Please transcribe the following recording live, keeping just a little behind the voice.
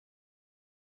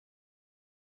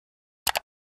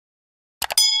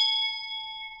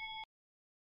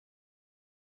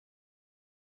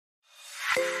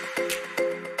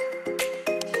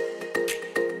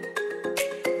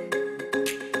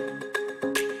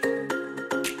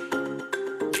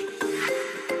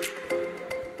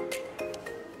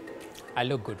I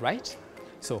look good, right?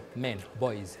 So men,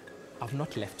 boys, I've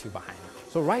not left you behind.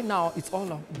 So right now, it's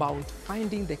all about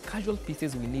finding the casual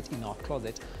pieces we need in our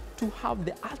closet to have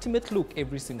the ultimate look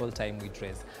every single time we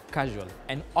dress casual,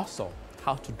 and also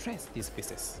how to dress these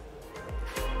pieces.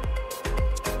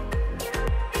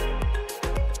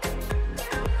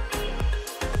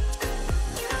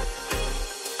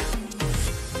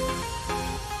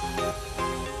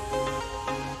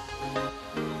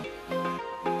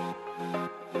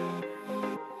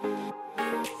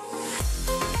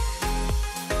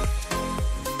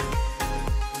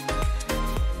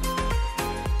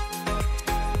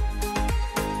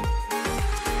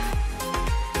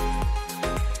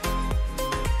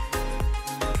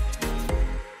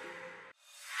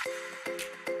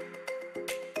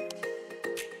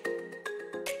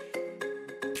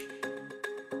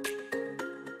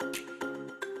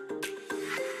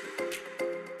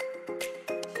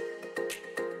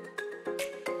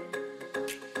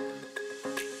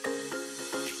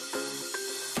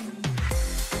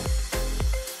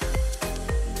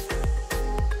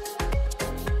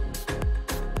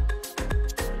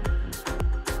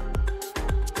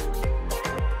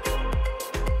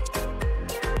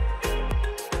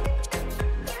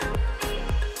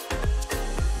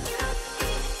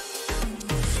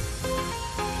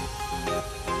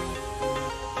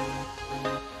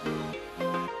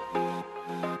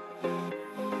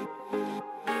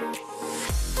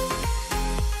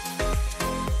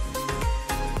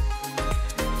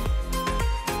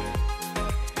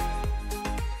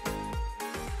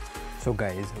 So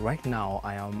guys, right now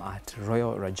I am at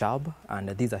Royal Rajab, and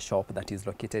this is a shop that is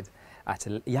located at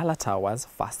Yala Towers,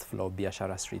 first floor,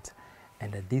 Biashara Street.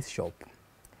 And this shop,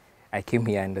 I came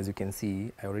here, and as you can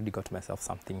see, I already got myself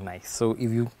something nice. So if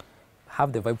you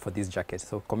have the vibe for this jacket,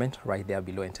 so comment right there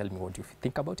below and tell me what you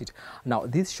think about it. Now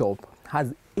this shop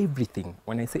has everything.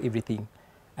 When I say everything,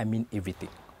 I mean everything.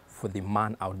 For the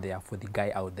man out there, for the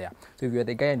guy out there. So if you're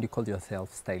the guy and you call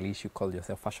yourself stylish, you call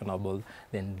yourself fashionable,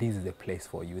 then this is the place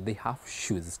for you. They have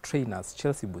shoes, trainers,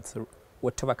 Chelsea boots,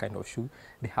 whatever kind of shoe.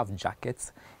 They have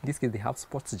jackets. In this case, they have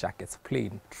sports jackets,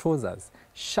 plain, trousers,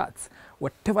 shirts,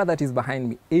 whatever that is behind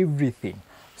me, everything.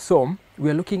 So we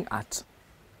are looking at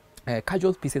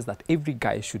casual pieces that every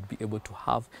guy should be able to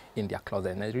have in their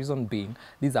closet, and the reason being,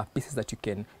 these are pieces that you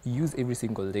can use every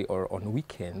single day or on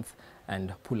weekends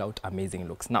and pull out amazing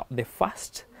looks. Now the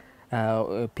first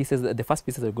pieces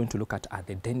we're going to look at are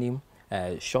the denim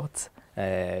shorts,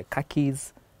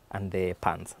 khakis, and the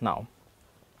pants. Now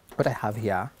what I have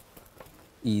here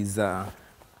is a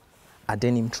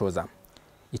denim trouser.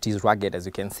 It is rugged, as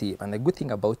you can see, and the good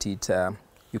thing about it,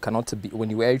 you cannot be, when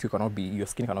you wear it, your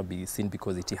skin cannot be seen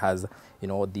because it has, you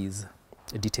know, these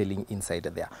detailing inside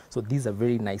there. So these are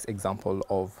very nice example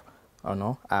of, you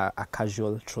know, a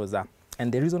casual trouser.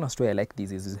 And the reason as to why I like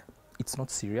this is it's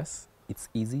not serious. It's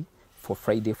easy for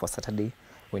Friday, for Saturday,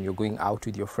 when you're going out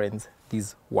with your friends. This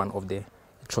is one of the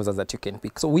trousers that you can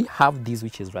pick. So we have this,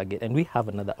 which is rugged, and we have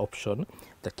another option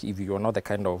that if you're not the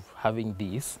kind of having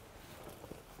this,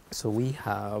 so we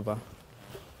have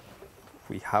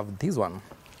this one.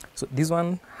 So this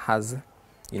one has,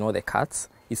 you know, the cuts.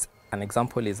 Is an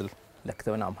example is like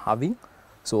the one I'm having.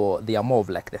 So they are more of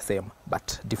like the same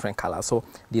but different colors. So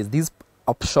there's this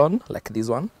option like this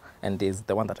one, and there's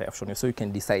the one that I have shown you. So you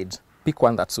can decide, pick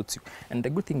one that suits you. And the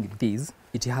good thing with this,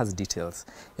 it has details,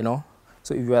 you know.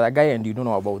 So if you are a guy and you don't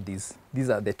know about these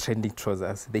are the trending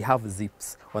trousers. They have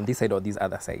zips on this side or this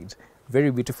other side.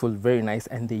 Very beautiful, very nice,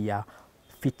 and they are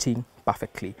fitting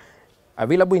perfectly.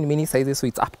 Available in many sizes, so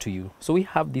it's up to you. So we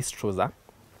have this trouser,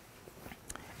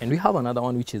 and we have another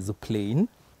one which is plain.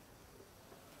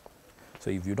 So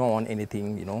if you don't want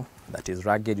anything, you know, that is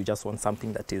rugged, you just want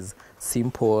something that is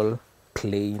simple,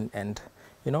 plain, and,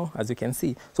 you know, as you can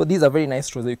see. So these are very nice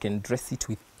trousers. You can dress it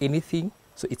with anything,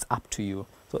 so it's up to you.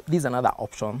 So this is another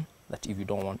option that if you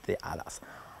don't want the others.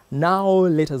 Now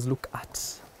let us look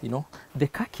at, you know, the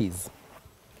khakis.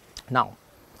 Now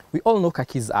we all know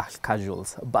khakis are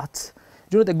casuals, but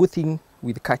you know the good thing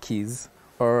with khakis,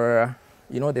 or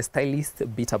you know the stylist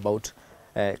bit about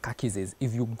khakis, is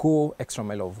if you go extra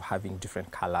mile of having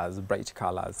different colors, bright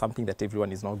colors, something that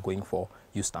everyone is not going for,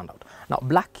 you stand out. Now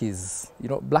black is, you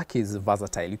know, black is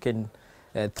versatile. You can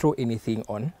throw anything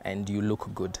on and you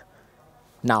look good.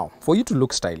 Now for you to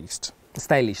look stylish,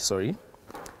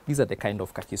 these are the kind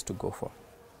of khakis to go for.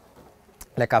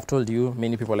 Like I've told you,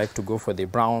 many people like to go for the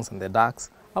browns and the darks.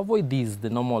 Avoid these, the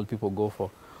normal people go for.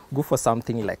 Go for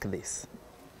something like this.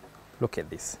 Look at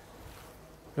this.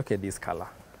 Look at this color.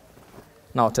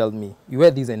 Now tell me, you wear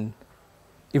these and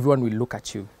everyone will look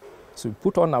at you. So you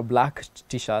put on a black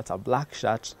t-shirt, a black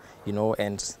shirt, you know,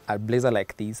 and a blazer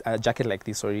like this, a jacket like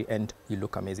this, sorry, and you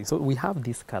look amazing. So we have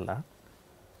this color,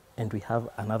 and we have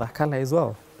another color as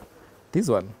well. This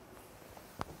one.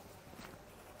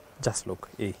 Just look,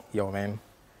 hey, yo man,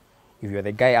 if you're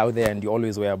the guy out there and you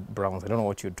always wear browns, I don't know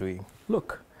what you're doing.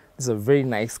 Look, this is a very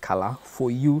nice color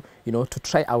for you, you know, to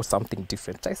try out something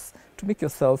different, just to make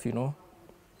yourself, you know,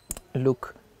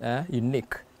 look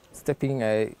unique, standing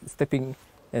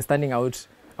out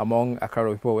among a crowd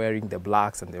of people wearing the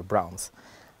blacks and the browns.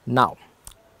 Now,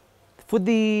 for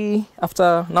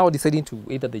after deciding to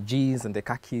either the jeans and the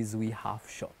khakis, we have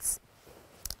shorts.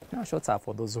 Now, shorts are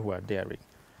for those who are daring.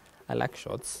 I like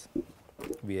shorts.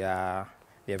 They are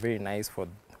very nice for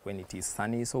when it is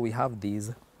sunny. So we have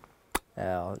these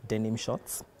denim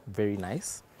shorts, very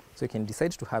nice. So you can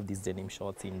decide to have these denim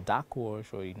shorts in dark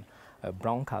wash or in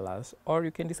brown colors, or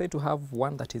you can decide to have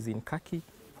one that is in khaki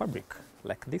fabric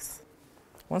like this.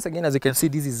 Once again, as you can see,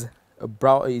 this is a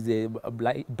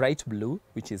bright blue,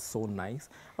 which is so nice.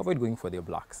 Avoid going for the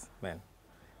blacks, man.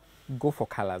 Go for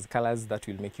colors that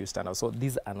will make you stand out. So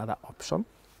this is another option.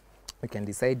 You can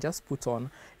decide, just put on,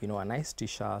 you know, a nice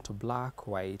t-shirt, black,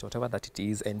 white, whatever that it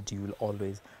is, and you will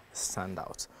always stand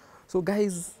out. So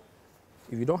guys,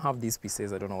 if you don't have these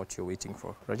pieces, I don't know what you're waiting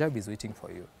for. Rajab is waiting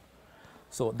for you.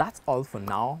 So that's all for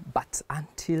now, but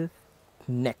until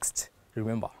next,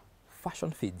 remember, fashion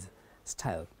feeds,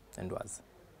 style, and was.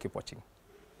 Keep watching.